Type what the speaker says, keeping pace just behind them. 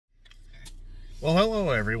Well, hello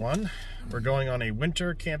everyone. We're going on a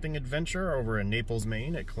winter camping adventure over in Naples,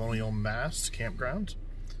 Maine at Colonial Mast Campground.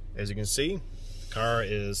 As you can see, the car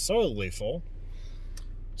is solidly full.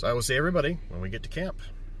 So I will see everybody when we get to camp.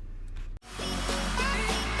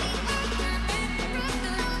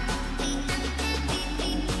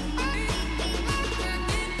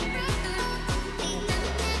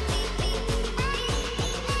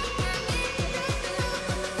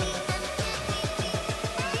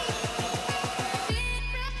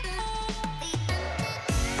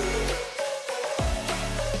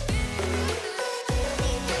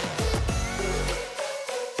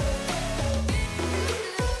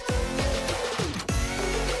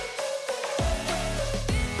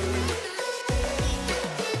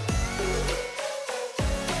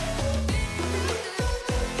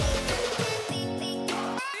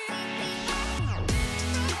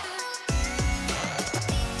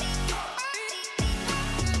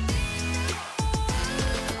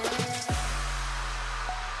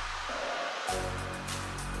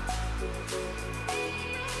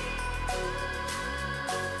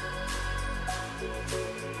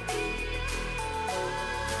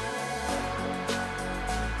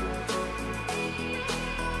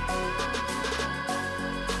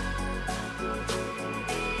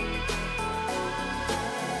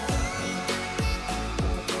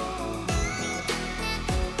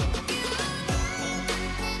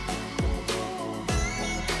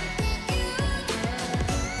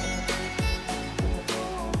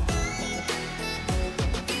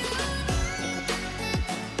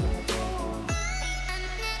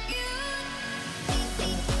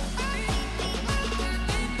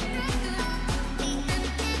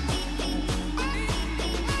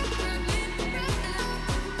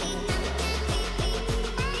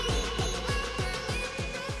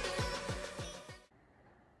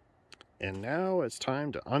 And now it's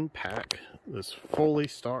time to unpack this fully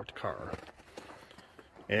stocked car.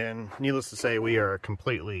 And needless to say, we are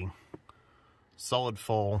completely solid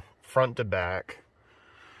full, front to back,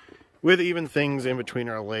 with even things in between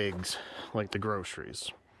our legs, like the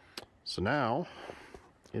groceries. So now,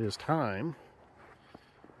 it is time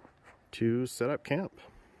to set up camp.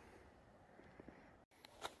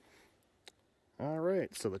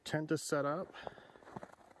 Alright, so the tent is set up.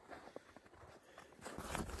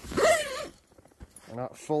 We're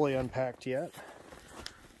not fully unpacked yet.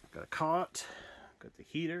 Got a cot, got the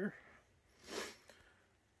heater,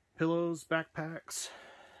 pillows, backpacks,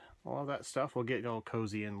 all of that stuff. We'll get all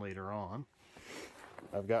cozy in later on.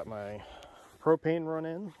 I've got my propane run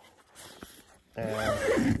in,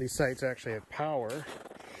 and these sites actually have power.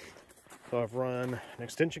 So I've run an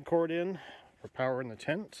extension cord in for power in the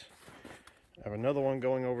tent. I have another one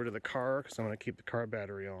going over to the car because I'm going to keep the car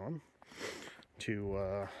battery on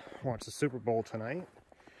to watch the Super Bowl tonight.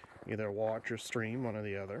 Either watch or stream, one or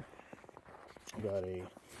the other. Got a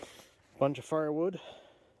bunch of firewood.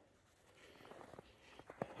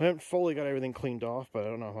 I haven't fully got everything cleaned off, but I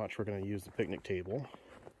don't know how much we're going to use the picnic table.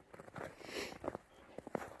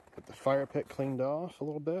 Get the fire pit cleaned off a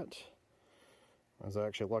little bit. I was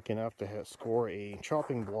actually lucky enough to score a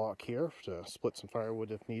chopping block here to split some firewood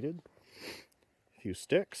if needed. A few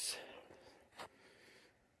sticks.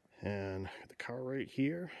 And the car right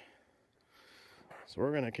here. So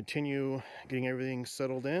we're going to continue getting everything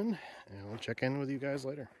settled in, and we'll check in with you guys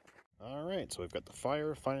later. Alright, so we've got the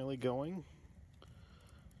fire finally going.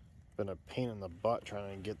 Been a pain in the butt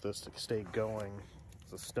trying to get this to stay going.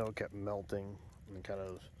 The snow kept melting and kind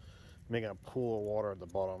of making a pool of water at the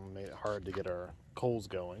bottom. Made it hard to get our coals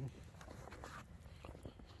going.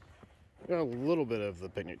 Got a little bit of the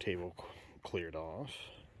picnic table cleared off.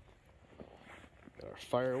 Got our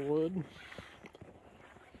firewood.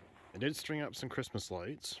 I did string up some Christmas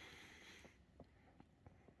lights.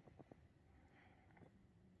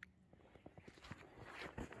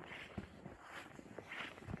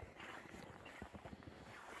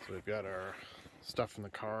 So we've got our stuff in the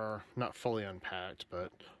car, not fully unpacked,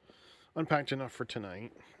 but unpacked enough for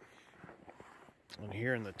tonight. And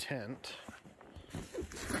here in the tent,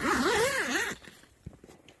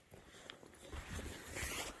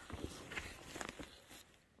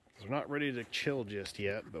 we're not ready to chill just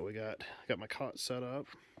yet, but we got my cot set up.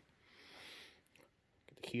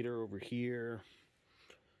 Got the heater over here.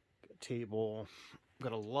 Got a table.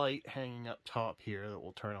 Got a light hanging up top here that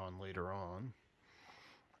we'll turn on later on.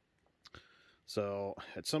 So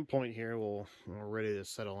at some point here, when we're ready to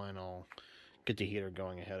settle in, I'll get the heater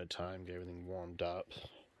going ahead of time, get everything warmed up.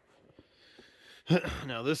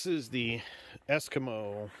 Now this is the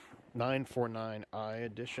Eskimo 949i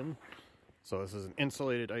edition. So this is an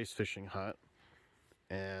insulated ice fishing hut,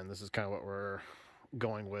 and this is kind of what we're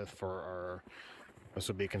going with for our, this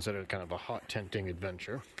would be considered kind of a hot tenting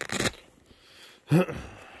adventure.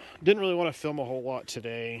 Didn't really want to film a whole lot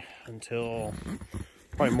today until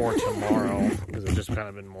probably more tomorrow, because it's just kind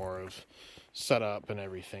of been more of setup and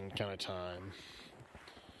everything kind of time.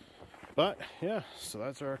 But yeah, so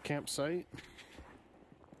that's our campsite,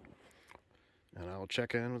 and I'll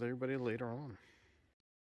check in with everybody later on.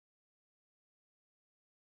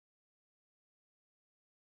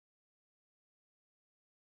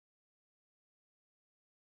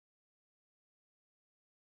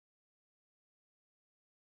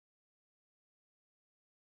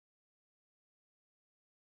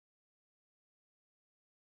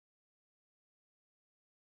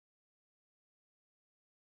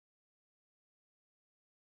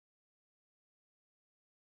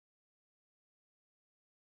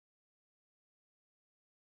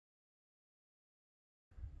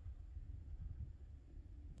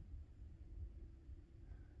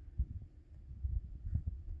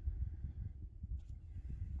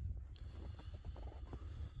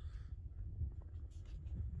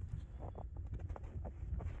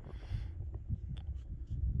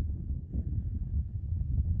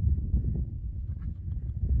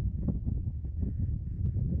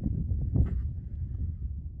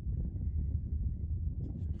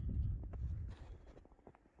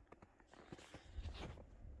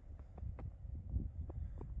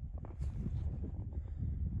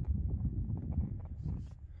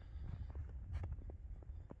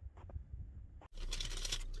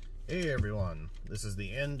 Hey everyone, this is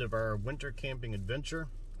the end of our winter camping adventure.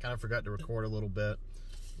 Kind of forgot to record a little bit.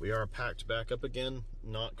 We are packed back up again,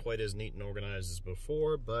 not quite as neat and organized as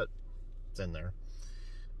before, but it's in there.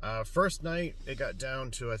 First night, it got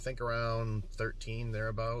down to I think around 13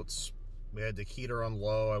 thereabouts. We had the heater on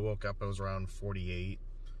low. I woke up, it was around 48.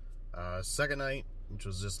 Second night, which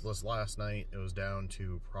was just this last night, it was down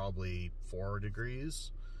to probably 4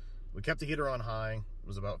 degrees. We kept the heater on high, it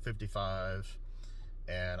was about 55.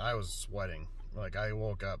 And I was sweating. Like, I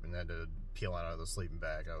woke up and had to peel out of the sleeping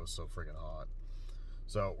bag. I was so freaking hot.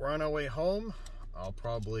 So we're on our way home. I'll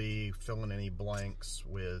probably fill in any blanks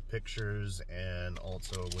with pictures and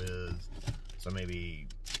also with some maybe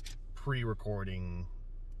pre-recording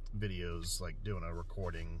videos, like doing a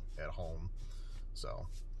recording at home. So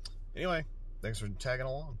anyway, thanks for tagging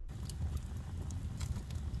along.